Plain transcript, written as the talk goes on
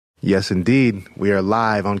Yes, indeed. We are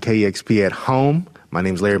live on KEXP at home. My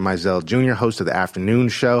name is Larry Mizell Jr., host of the afternoon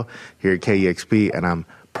show here at KEXP, and I'm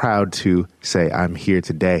proud to say I'm here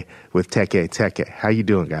today with Teke Teke. How you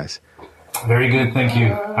doing, guys? Very good, thank you.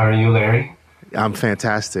 How are you, Larry? I'm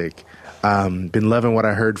fantastic. Been loving what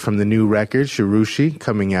I heard from the new record, Shirushi,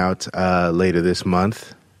 coming out later this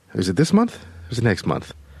month. Is it this month? Or is it next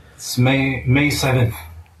month? It's May 7th.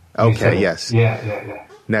 Okay, yes. Yeah.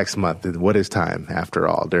 Next month. What is time, after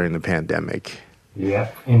all, during the pandemic?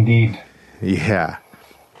 Yeah, indeed. Yeah.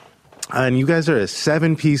 And you guys are a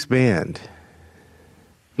 7-piece band.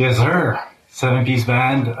 Yes, sir. 7-piece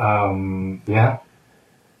band. Yeah.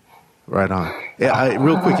 Right on. Yeah,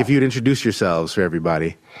 real quick, if you'd introduce yourselves for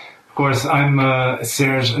everybody. Of course, I'm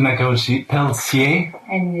Serge Nakaoshi-Pelletier.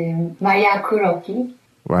 And Maya Kuroki.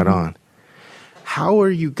 Right on. How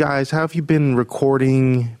have you been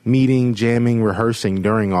recording, meeting, jamming, rehearsing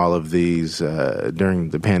during all of these, during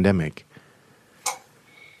the pandemic?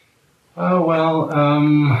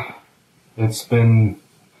 It's been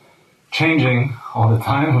changing all the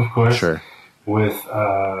time, of course. Sure. With,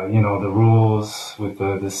 the rules with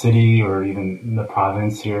the city or even the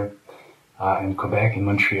province here in Quebec, in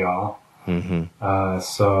Montreal. Mm-hmm.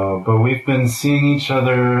 But we've been seeing each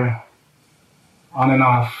other on and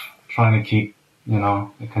off, trying to keep,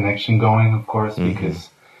 the connection going, of course, mm-hmm. because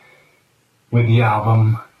with the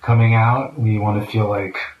album coming out, we want to feel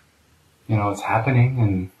like, it's happening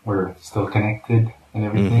and we're still connected and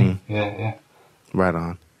everything. Mm-hmm. Yeah. Right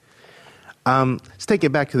on. Let's take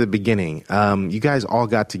it back to the beginning. You guys all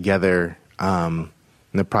got together in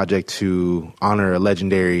the project to honor a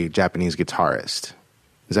legendary Japanese guitarist.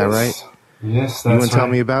 Is that right? Yes, that's right. You want to tell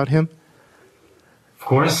me about him? Of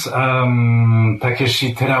course.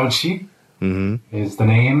 Takeshi Terauchi is the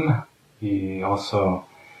name. He also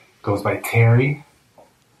goes by Terry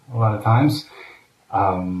a lot of times.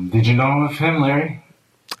 Did you know of him, Larry?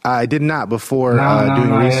 I did not before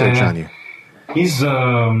doing research on you. He's, I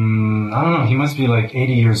don't know, he must be like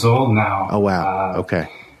 80 years old now. Oh, wow. Okay.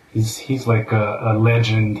 He's like a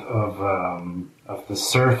legend of the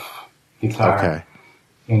surf guitar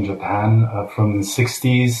in Japan from the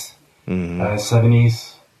 60s,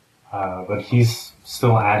 70s. But he's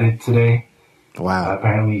still at it today. Wow.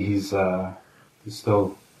 Apparently he's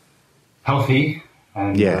still healthy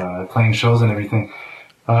and playing shows and everything.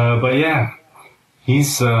 But yeah,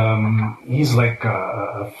 he's like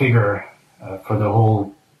a figure for the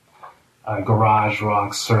whole garage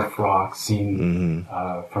rock, surf rock scene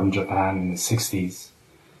from Japan in the 60s.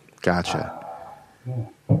 Gotcha.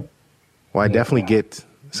 Well, I definitely get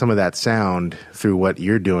some of that sound through what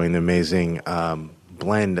you're doing, the amazing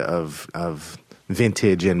blend of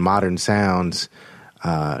vintage and modern sounds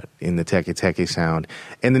in the Teke Teke sound.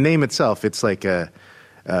 And the name itself, it's like a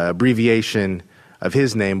abbreviation of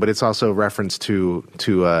his name, but it's also a reference to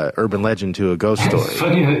urban legend, to a ghost story. It's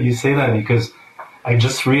funny that you say that because I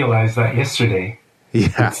just realized that yesterday.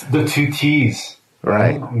 Yeah. It's the 2 T's.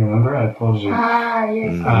 Right. You remember? I told you.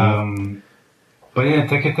 Yes. But yeah,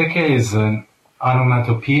 Teke Teke is an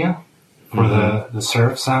onomatopoeia for the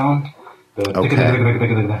surf sound. The teke teke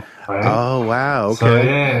teke teke, right? Oh, wow. Okay. So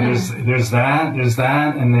yeah, there's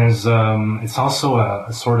that, and there's it's also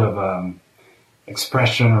a sort of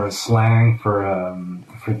expression or a slang for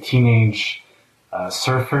teenage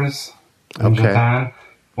surfers in Japan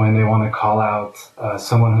when they want to call out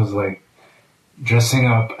someone who's like dressing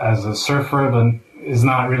up as a surfer but is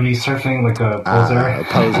not really surfing, like a poser. A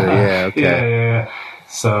poser, yeah, okay. Yeah.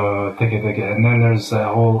 So Teke Teke, and then there's a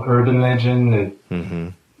whole urban legend that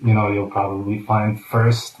you'll probably find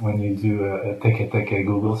first when you do a Teke Teke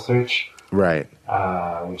Google search, right?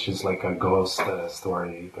 Which is like a ghost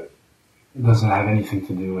story, but it doesn't have anything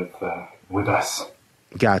to do with us.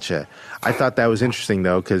 Gotcha. I thought that was interesting,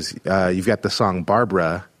 though, because you've got the song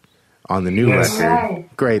Barbara on the new record.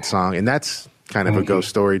 Right. Great song. And that's kind of a ghost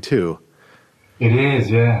story, too. It is,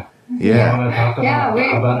 yeah. Yeah. You want to talk about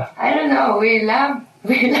it? I don't know, we love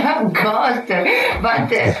ghosts, but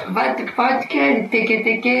particularly Teke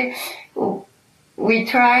Teke, we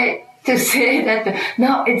try to say that,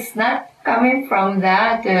 no, it's not coming from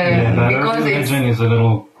that, that because legend is a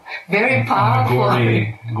little very powerful.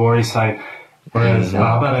 Gory side. Whereas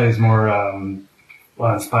Barbara is more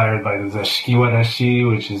inspired by the Shikiwarashi,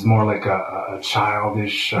 which is more like a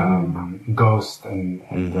childish ghost and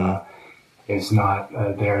is not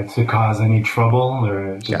there to cause any trouble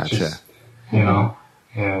or just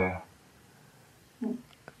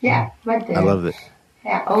Yeah, but I love it.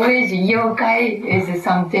 Yeah, always yokai is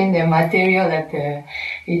something, the material that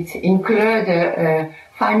it include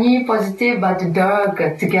funny, positive, but dark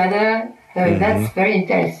together. That's very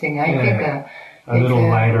interesting. I think a little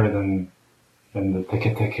lighter than the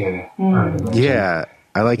Teke Teke urban legend. Yeah,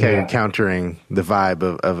 I like how Yeah. you're countering the vibe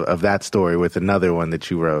of that story with another one that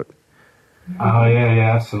you wrote. Oh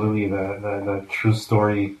yeah, absolutely. The true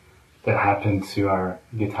story that happened to our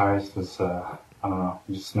guitarist was I don't know,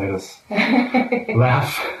 it just made us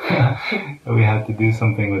laugh. We had to do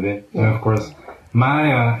something with it. And of course,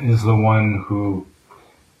 Maya is the one who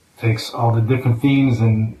takes all the different themes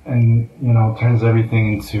and you know, turns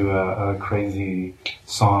everything into a crazy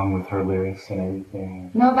song with her lyrics and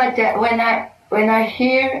everything. No, but when I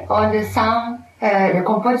hear all the sound, the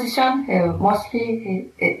composition, mostly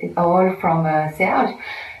all from Serge,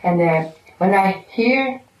 and when I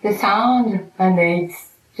hear the sound and it's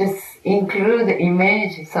just include the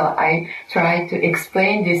image, so I try to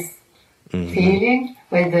explain this feeling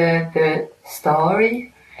with the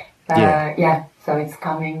story. So it's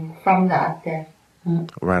coming from that.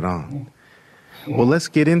 Right on. Well, let's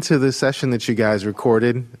get into the session that you guys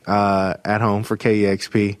recorded at home for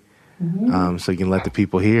KEXP, so you can let the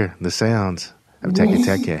people hear the sounds of Teke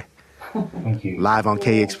Teke. Thank you. Live on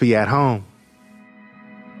KEXP at home.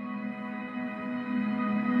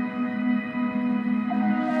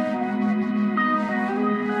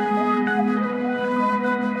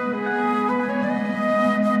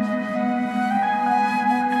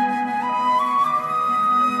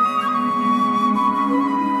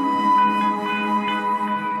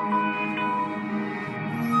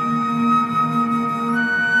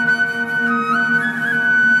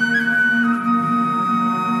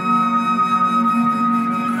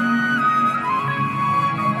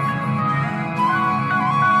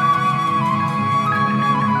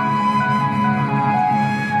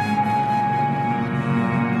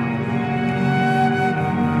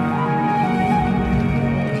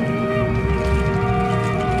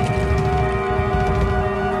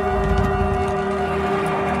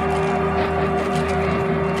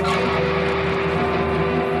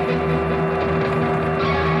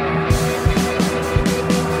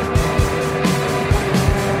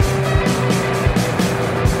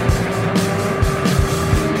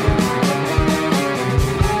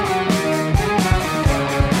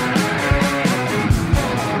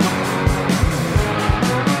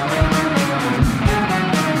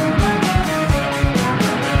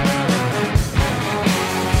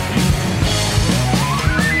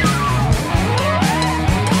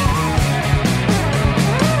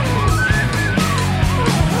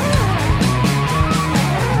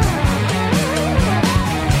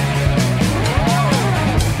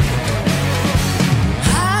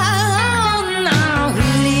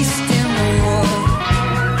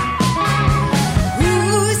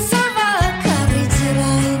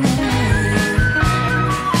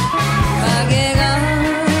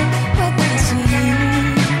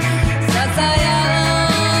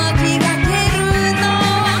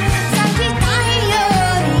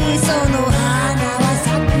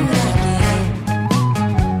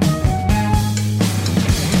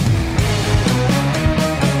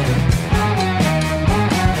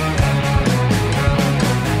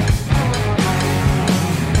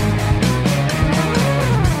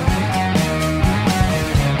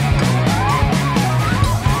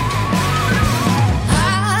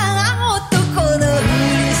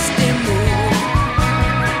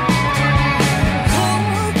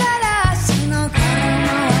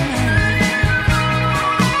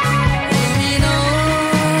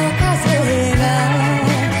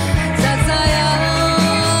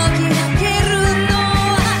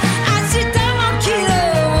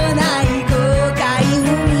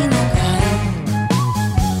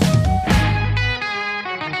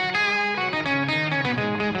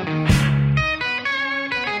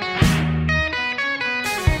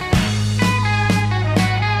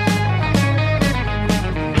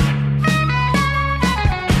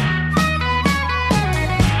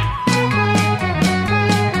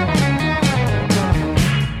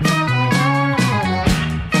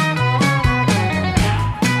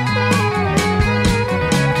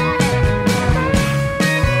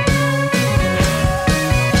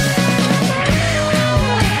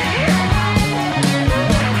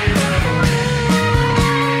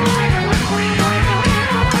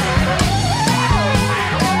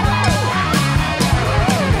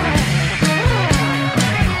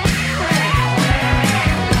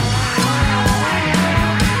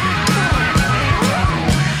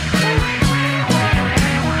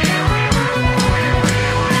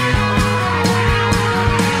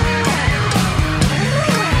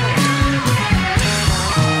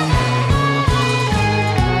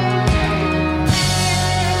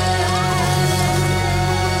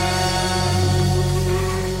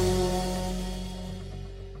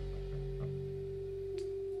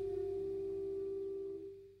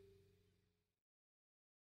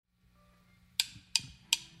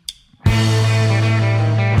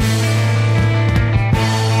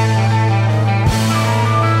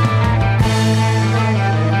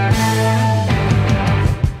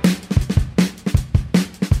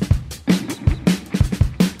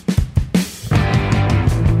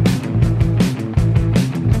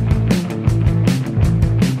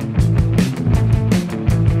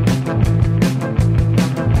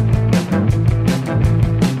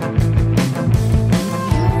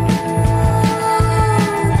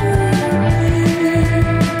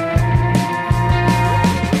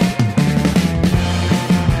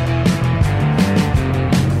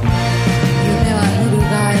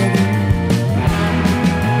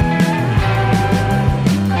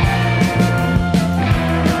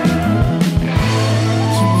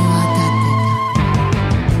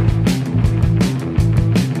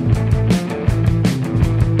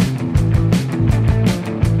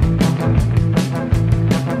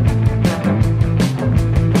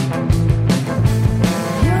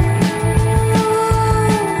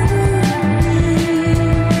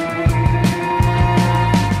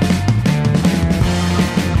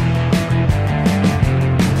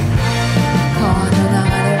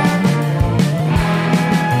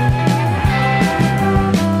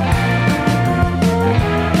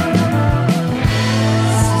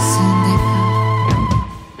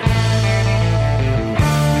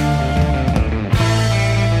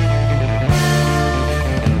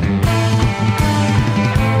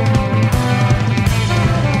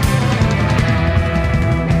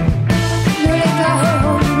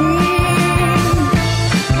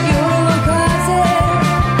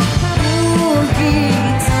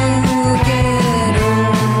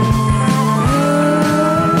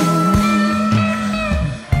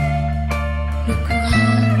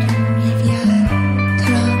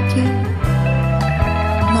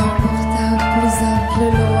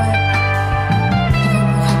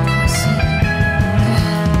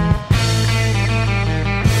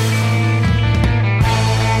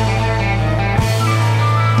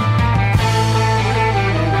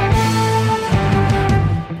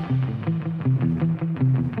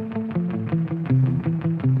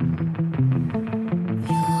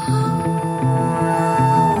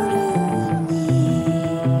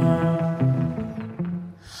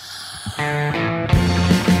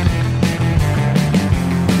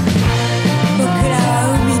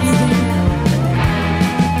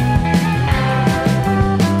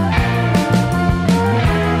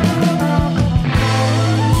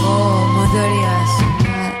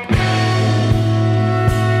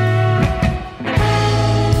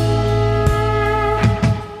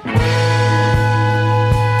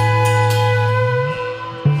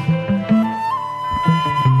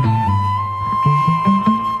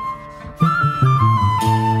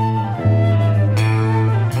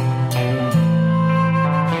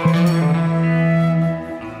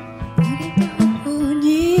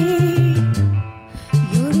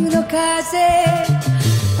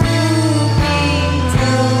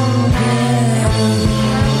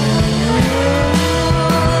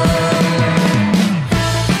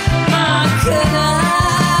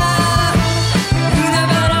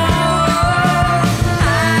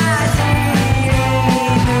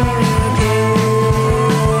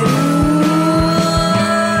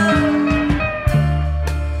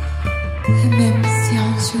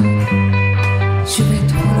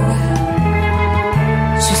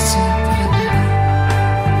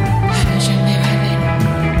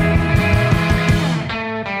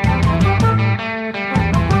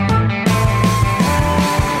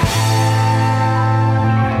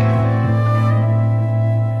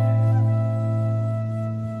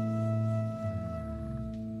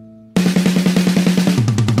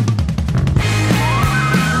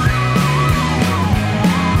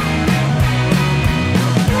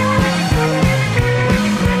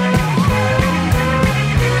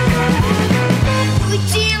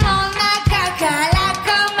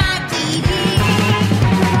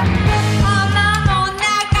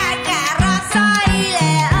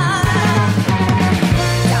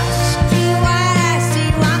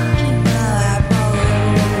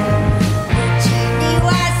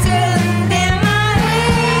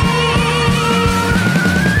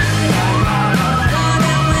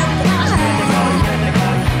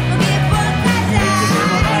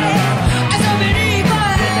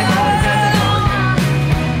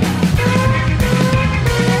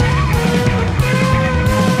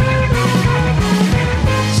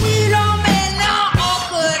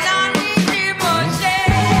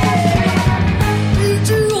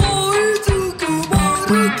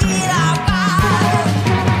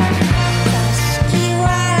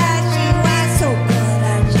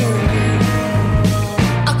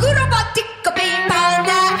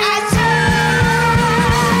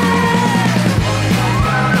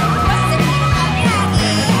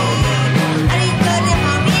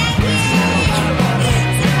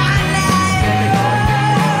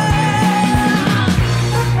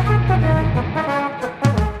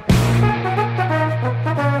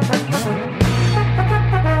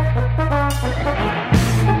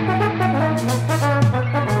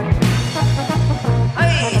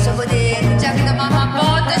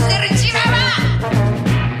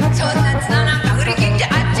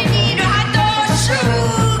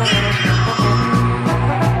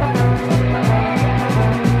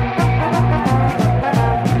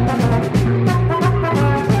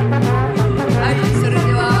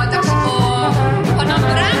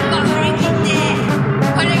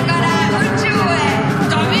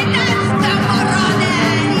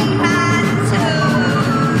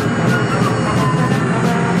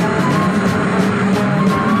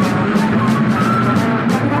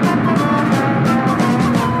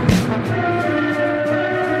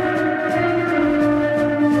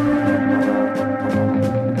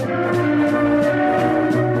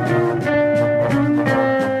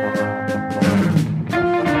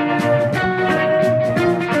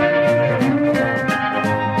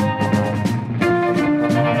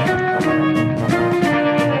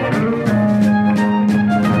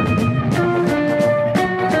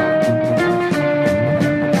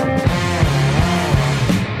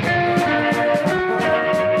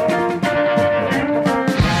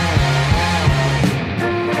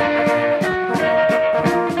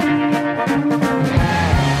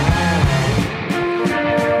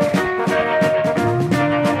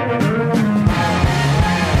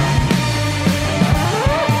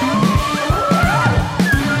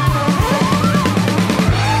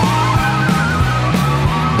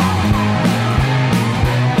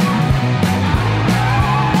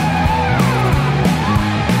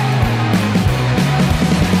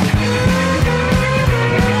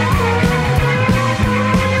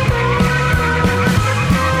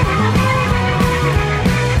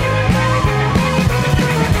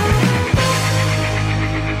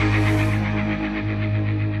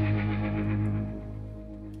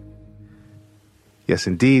 Yes,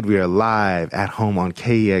 indeed. We are live at home on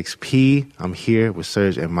KEXP. I'm here with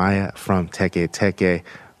Serge and Maya from Teke Teke.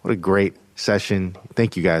 What a great session.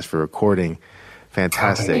 Thank you guys for recording.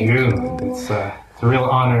 Fantastic. Thank you. It's a real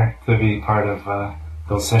honor to be part of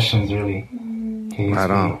those sessions, really. KEXP. Right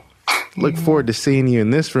on. Look forward to seeing you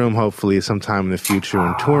in this room, hopefully, sometime in the future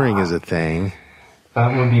when touring is a thing.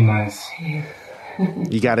 That would be nice.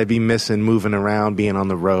 You got to be missing moving around, being on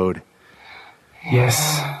the road.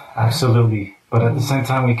 Yes, absolutely. But at the same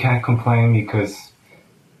time, we can't complain because,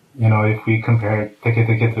 you know, if we compare Teke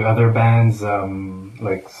Teke to other bands,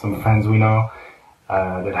 like some friends we know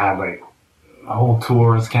that had like whole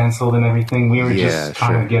tours canceled and everything, we were just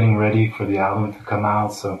kind of getting ready for the album to come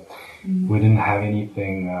out, so we didn't have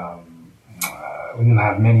anything, we didn't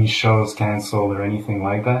have many shows canceled or anything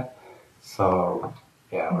like that. So,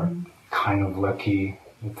 yeah, we're kind of lucky.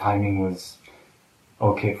 The timing was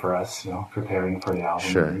okay for us, you know, preparing for the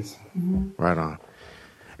album release. Right on.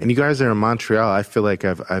 And you guys are in Montreal. I feel like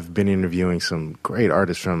I've been interviewing some great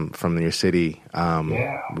artists from your city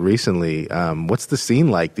recently. What's the scene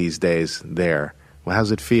like these days there? Well,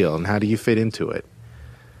 how's it feel, and how do you fit into it?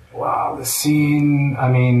 Wow, the scene, I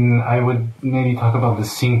mean, I would maybe talk about the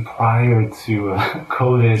scene prior to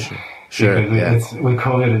COVID. Sure, because with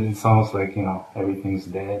COVID, it's almost like, you know, everything's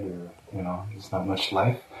dead or, you know, there's not much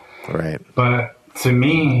life. Right. But to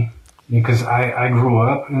me, because I grew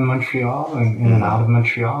up in Montreal and in and out of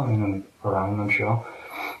Montreal and around Montreal,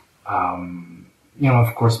 you know,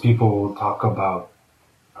 of course, people will talk about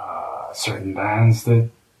certain bands that,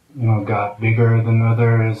 you know, got bigger than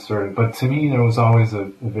others. But to me, there was always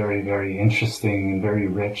a very, very interesting and very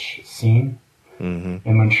rich scene in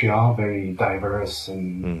Montreal, very diverse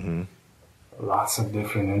and lots of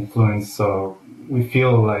different influence. So we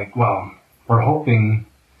feel like, well, we're hoping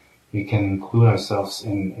we can include ourselves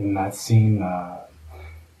in that scene,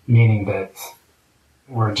 meaning that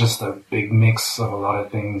we're just a big mix of a lot of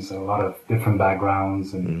things, a lot of different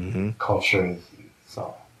backgrounds and cultures.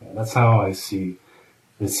 So yeah, that's how I see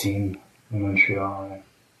the scene in Montreal.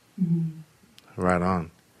 Right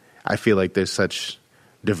on. I feel like there's such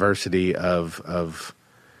diversity of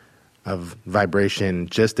vibration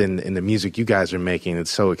just in the music you guys are making.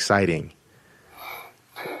 It's so exciting.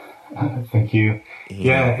 Thank you.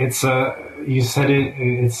 Yeah, it's you said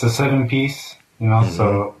it's a 7-piece, you know,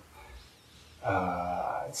 so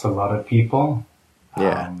it's a lot of people.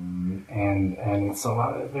 And it's a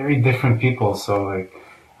lot of very different people. So like,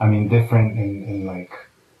 I mean, different in like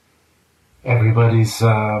everybody's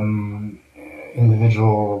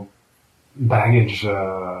individual baggage.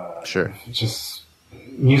 Just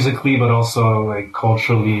musically, but also like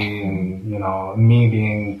culturally, and you know, me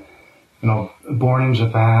being, you know, born in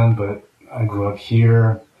Japan, but I grew up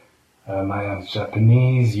here. Maya is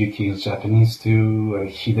Japanese. Yuki is Japanese too.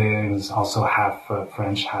 Hide is also half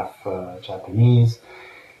French, half Japanese.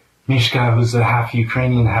 Mishka, who's a half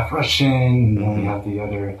Ukrainian, half Russian. And then we have the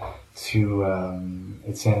other two,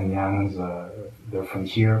 Etienne and Jan, they're from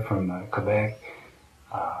here, from Quebec.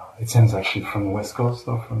 Etienne's actually from the West Coast,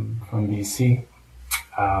 though, from BC.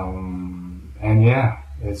 And yeah,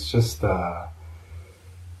 it's just...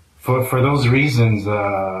 For those reasons,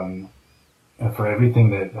 for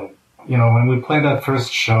everything that, you know, when we played that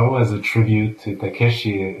first show as a tribute to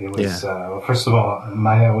Takeshi, it was, well, first of all,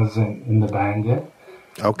 Maya wasn't in the band yet.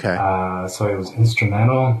 Okay. So it was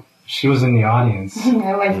instrumental. She was in the audience.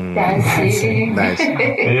 I was dancing. Nice.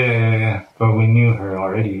 Yeah. But we knew her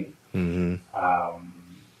already.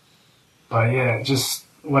 But yeah, just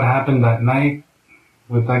what happened that night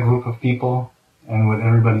with that group of people and what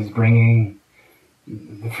everybody's bringing,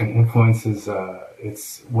 different influences,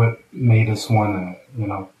 it's what made us want to, you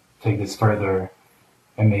know, take this further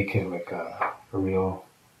and make it like a real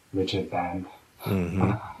rigid band.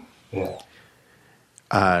 Yeah.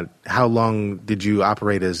 How long did you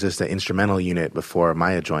operate as just an instrumental unit before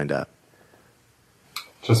Maya joined up?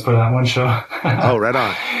 Just for that one show. Oh, right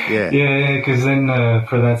on. Yeah. Yeah, because then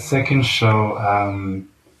for that second show,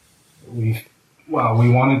 we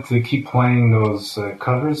wanted to keep playing those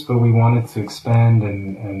covers, but we wanted to expand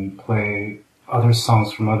and play other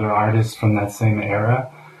songs from other artists from that same era.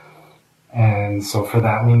 And so for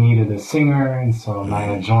that, we needed a singer, and so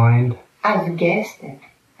Maya joined. As a guest?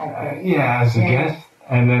 As a guest.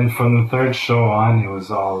 And then from the third show on, it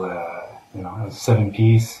was all, you know, it was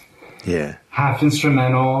 7-piece. Yeah. Half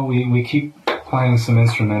instrumental. We keep playing some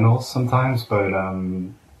instrumentals sometimes, but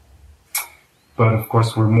of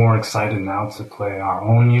course we're more excited now to play our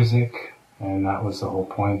own music, and that was the whole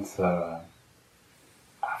point.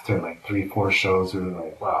 After like 3-4 shows, we were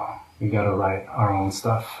like, wow, we gotta write our own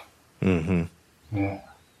stuff. Yeah.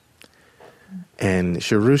 And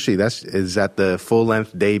Shirushi, is that the full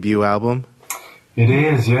length debut album? It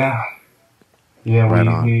is, yeah. Yeah,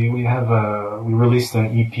 right we released an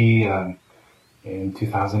EP in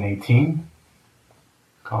 2018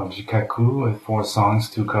 called Jikaku with 4 songs,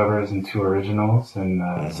 2 covers and 2 originals. And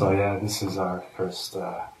so yeah, this is our first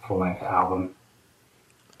full length album.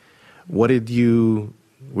 Were you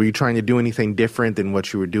trying to do anything different than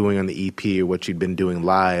what you were doing on the EP or what you'd been doing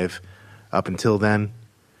live up until then?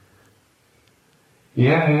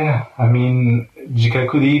 Yeah. I mean,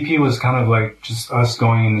 Jikaku, the EP was kind of like just us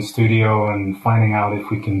going in the studio and finding out if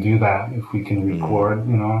we can do that, if we can record,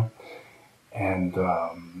 you know, and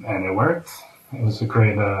it worked. It was a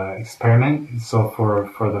great experiment. So for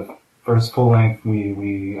the first full length,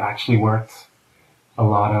 we actually worked a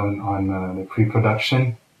lot on the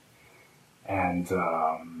pre-production, and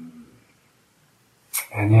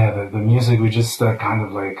yeah, the music, we just kind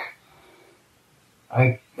of like,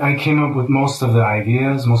 I came up with most of the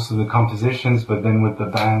ideas, most of the compositions, but then with the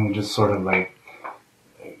band, we just sort of like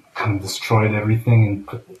kind of destroyed everything and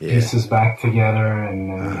put the pieces back together, and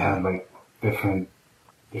then we had like different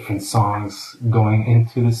songs going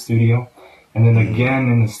into the studio. And then again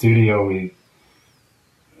in the studio, we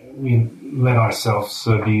let ourselves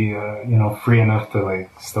be, free enough to like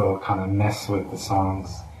still kind of mess with the songs.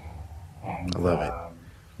 And I love it.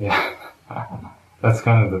 Yeah, that's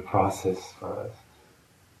kind of the process for us.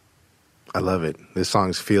 I love it. The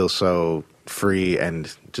songs feel so free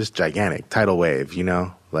and just gigantic. Tidal wave, you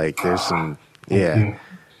know? Like there's some,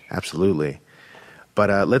 absolutely.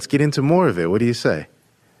 But let's get into more of it. What do you say?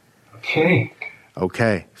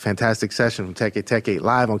 Okay. Fantastic session from Teke Teke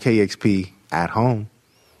live on KEXP at home.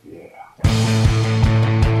 Yeah.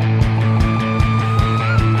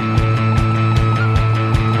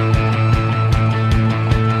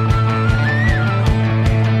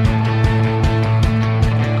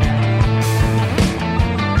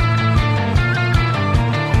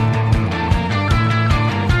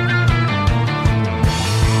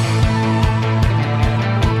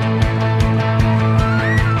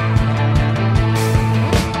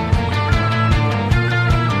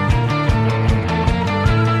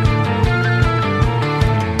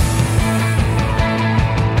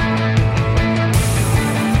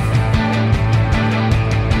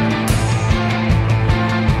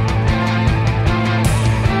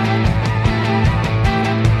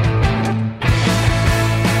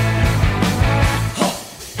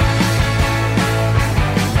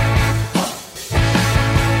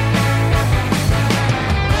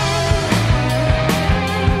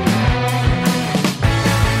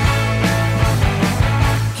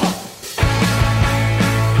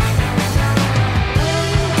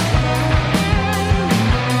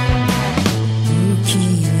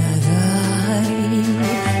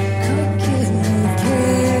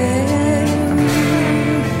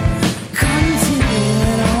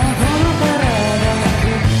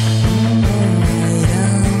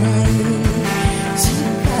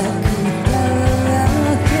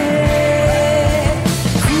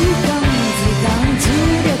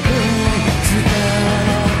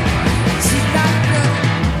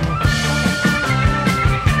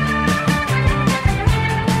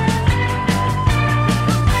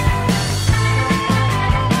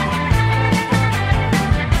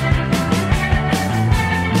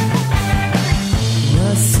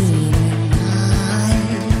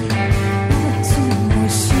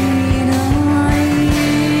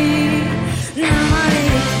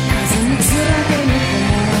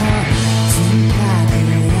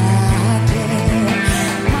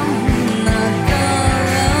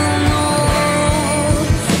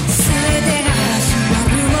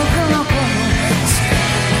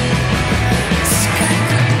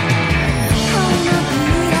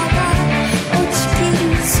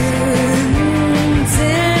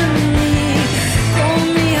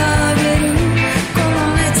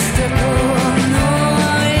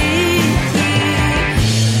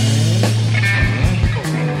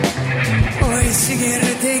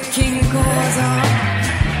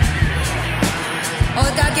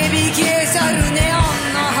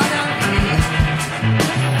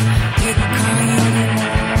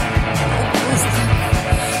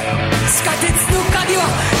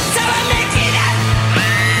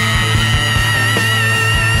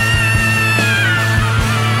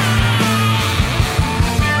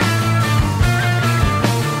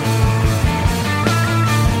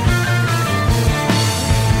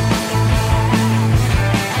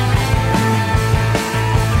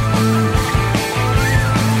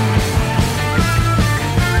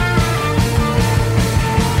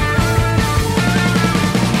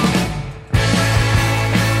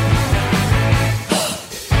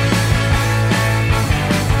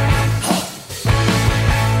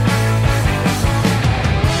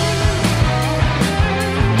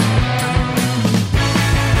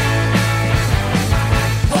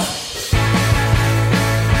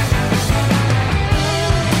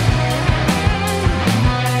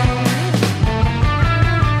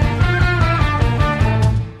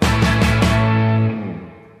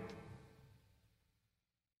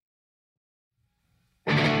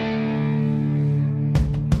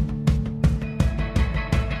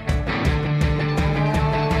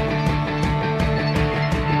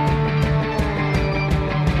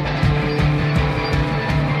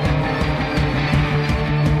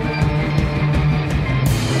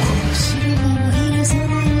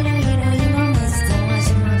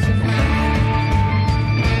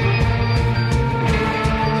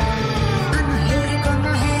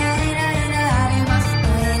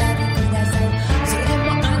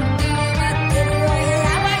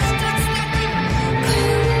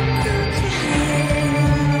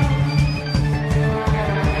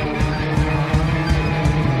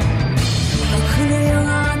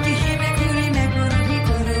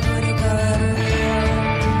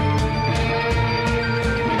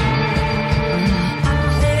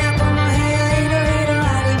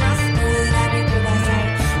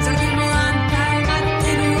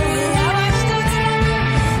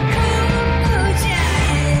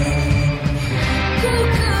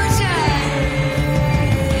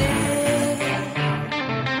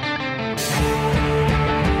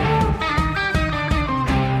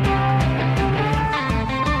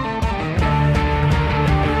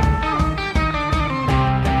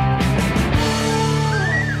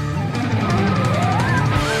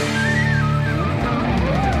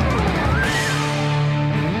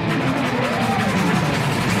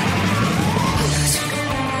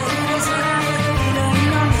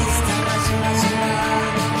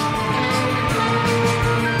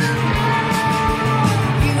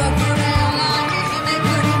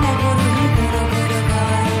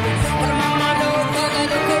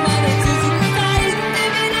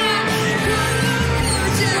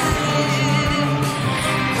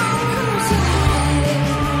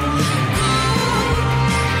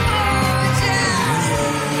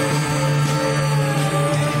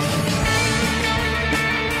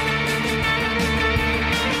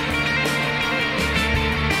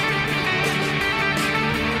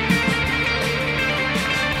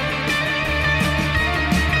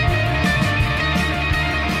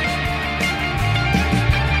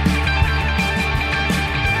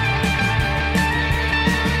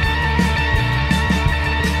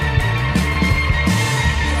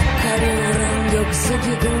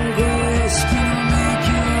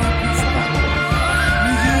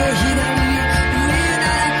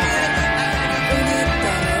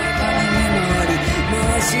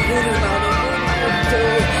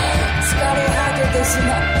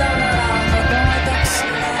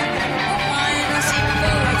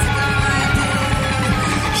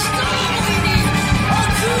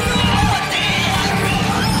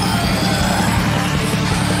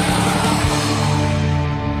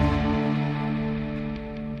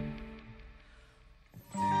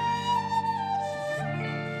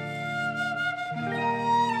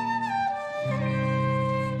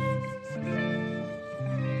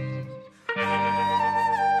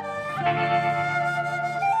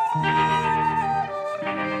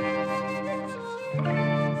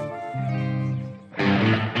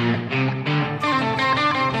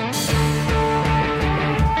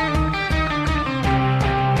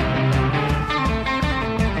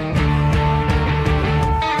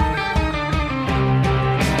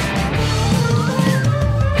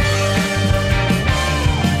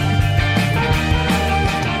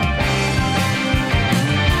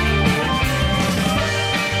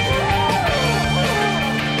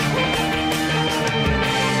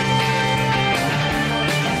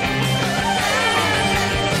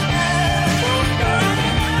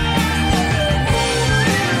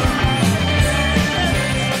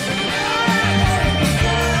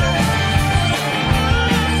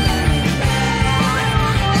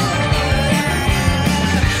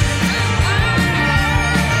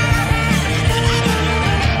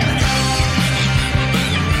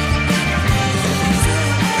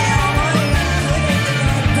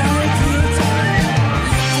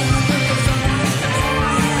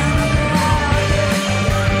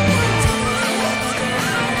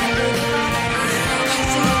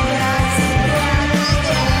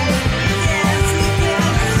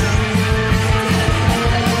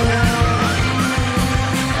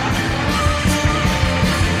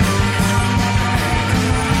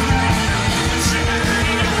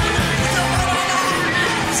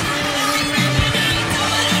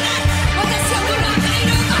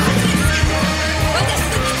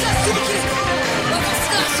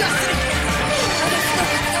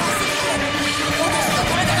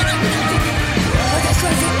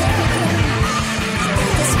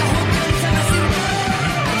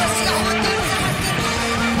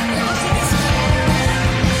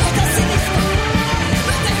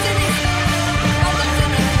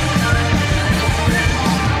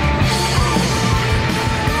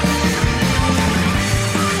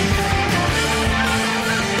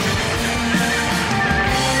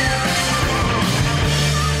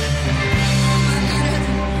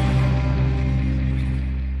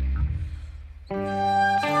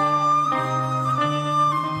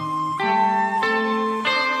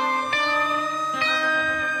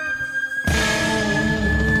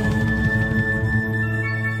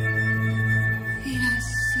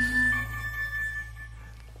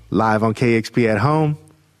 Live on KXP at home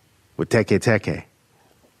with Teke Teke.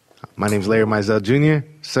 My name's Larry Mizell Jr.,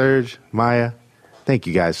 Serge, Maya. Thank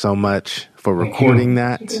you guys so much for recording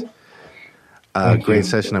that. Great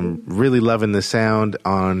session. I'm really loving the sound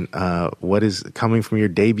on what is coming from your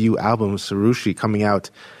debut album, Tsurushi, coming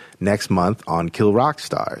out next month on Kill Rock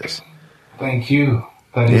Stars. Thank you.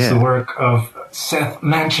 That is the work of Seth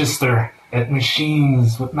Manchester at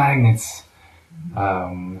Machines with Magnets,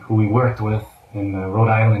 who we worked with in Rhode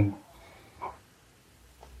Island.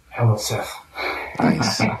 Hello, Seth.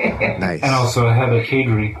 Nice. Nice. And also Heather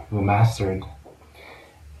Cadry, who mastered.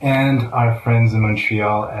 And our friends in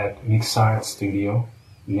Montreal at Mixart Studio,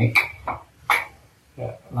 Nick.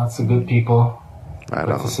 Yeah, lots of good people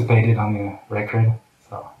participated on the record.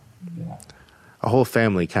 So, yeah. A whole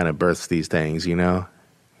family kind of births these things, you know?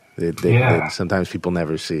 That sometimes people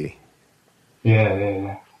never see.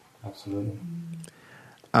 Yeah. Absolutely.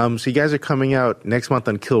 So you guys are coming out next month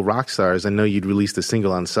on Kill Rock Stars. I know you'd released a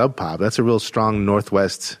single on Sub Pop. That's a real strong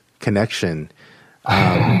Northwest connection.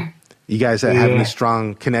 You guys have any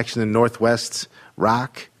strong connection to Northwest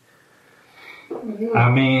rock? I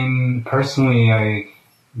mean, personally, I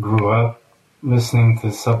grew up listening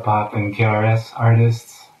to Sub Pop and KRS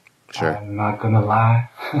artists. Sure. I'm not gonna lie.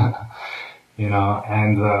 You know,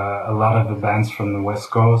 and a lot of the bands from the West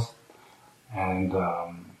Coast. And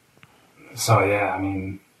so yeah, I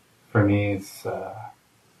mean, for me, it's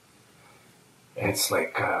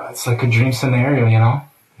like a dream scenario, you know.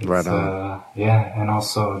 Right on. And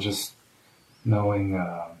also just knowing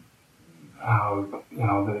how, you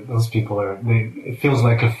know, those people are. It feels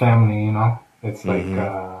like a family, you know. It's like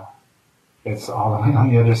it's all on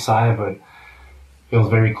the other side, but feels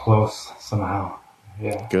very close somehow.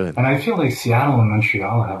 Yeah. Good. And I feel like Seattle and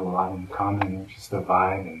Montreal have a lot in common, just the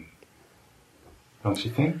vibe, and don't you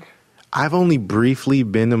think? I've only briefly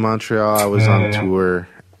been to Montreal. I was on tour,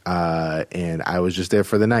 and I was just there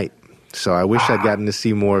for the night. So I wish I'd gotten to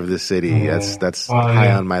see more of the city. Yeah. That's Well, high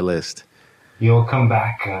yeah. on my list. You'll come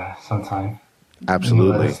back sometime.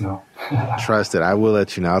 Absolutely. Let us know. Trust it. I will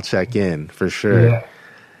let you know. I'll check in for sure. Yeah.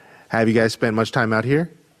 Have you guys spent much time out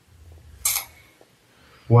here?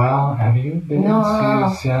 Well, have you been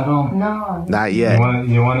to Seattle? No. Not yet.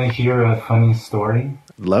 You want to hear a funny story?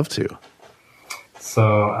 Love to.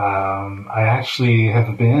 So I actually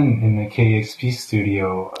have been in the KXP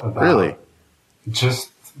studio about Really?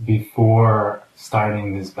 just before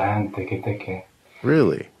starting this band, Teke Teke.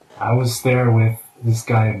 Really? I was there with this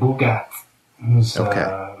guy, Bugat, who's Okay.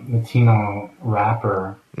 a Latino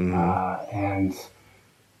rapper. And,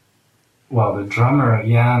 well, the drummer,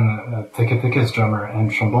 Jan, Teke Teke's drummer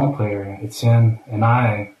and trombone player, Etienne, and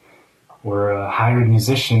I were hired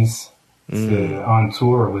musicians on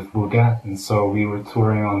tour with Bugat. And so we were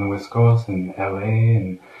touring on the West Coast in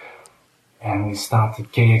LA, and we stopped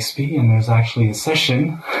at KXP, and there's actually a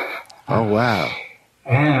session. Oh, wow.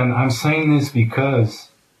 And I'm saying this because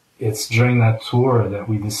it's during that tour that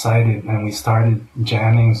we decided, and we started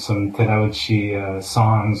jamming some Terauchi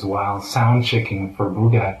songs while sound checking for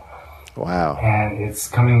Bugat. Wow. And it's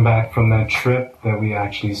coming back from that trip that we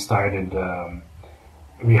actually started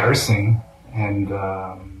rehearsing, and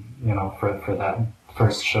for that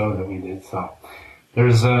first show that we did. So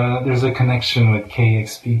there's a connection with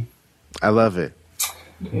KXP. I love it.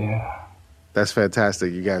 Yeah. That's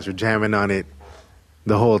fantastic. You guys were jamming on it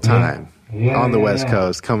the whole time on the West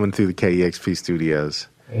Coast, coming through the KEXP studios.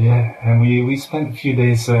 Yeah, and we spent a few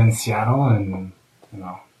days in Seattle, and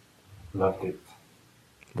loved it.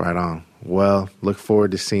 Right on. Well, look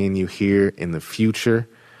forward to seeing you here in the future.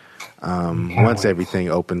 Once wait. everything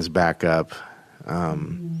opens back up.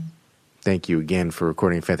 Thank you again for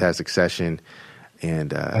recording a fantastic session.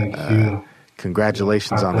 And Thank you.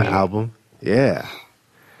 congratulations Our on the pleasure. album. Yeah,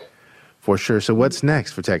 for sure. So what's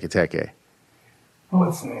next for Teke Teke?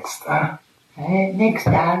 What's next? Next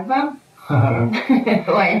album?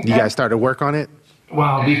 Why You guys started work on it?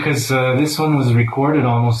 Well, because this one was recorded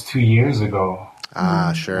almost 2 years ago.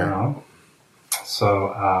 Ah, sure. You know?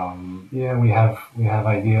 So we have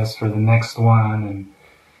ideas for the next one, and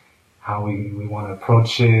how we want to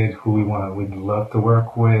approach it, who we'd love to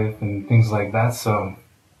work with, and things like that. So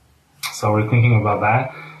we're thinking about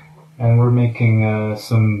that, and we're making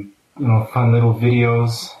some fun little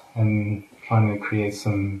videos and trying to create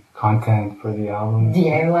some content for the album.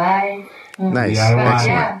 DIY? Nice. DIY. But Excellent.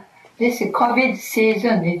 yeah, this COVID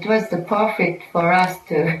season, it was the perfect for us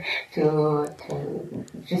to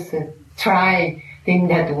just try things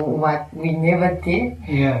that what we never did.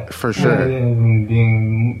 Yeah, For sure. And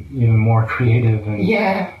being even more creative and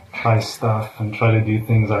Yeah, try stuff and try to do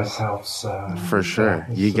things ourselves. For sure.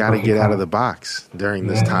 it's You the got to perfect get out time. of the box during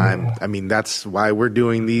this Yeah, time. yeah. I mean, that's why we're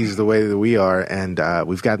doing these the way that we are. And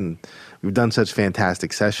we've done such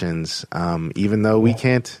fantastic sessions, even though we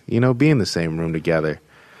can't, be in the same room together.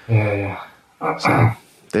 Yeah. So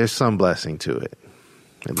there's some blessing to it,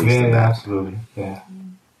 at least in Yeah, that. absolutely. Yeah.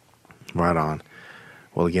 Right on.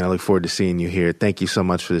 Well, again, I look forward to seeing you here. Thank you so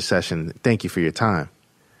much for the session. Thank you for your time.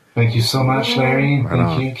 Thank you so much, Larry. Right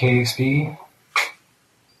on. Thank you, KXP.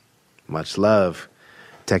 Much love.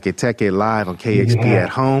 Teke Teke live on KXP Yeah. at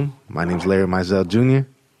home. My name's Larry Mizell Jr.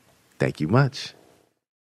 Thank you much.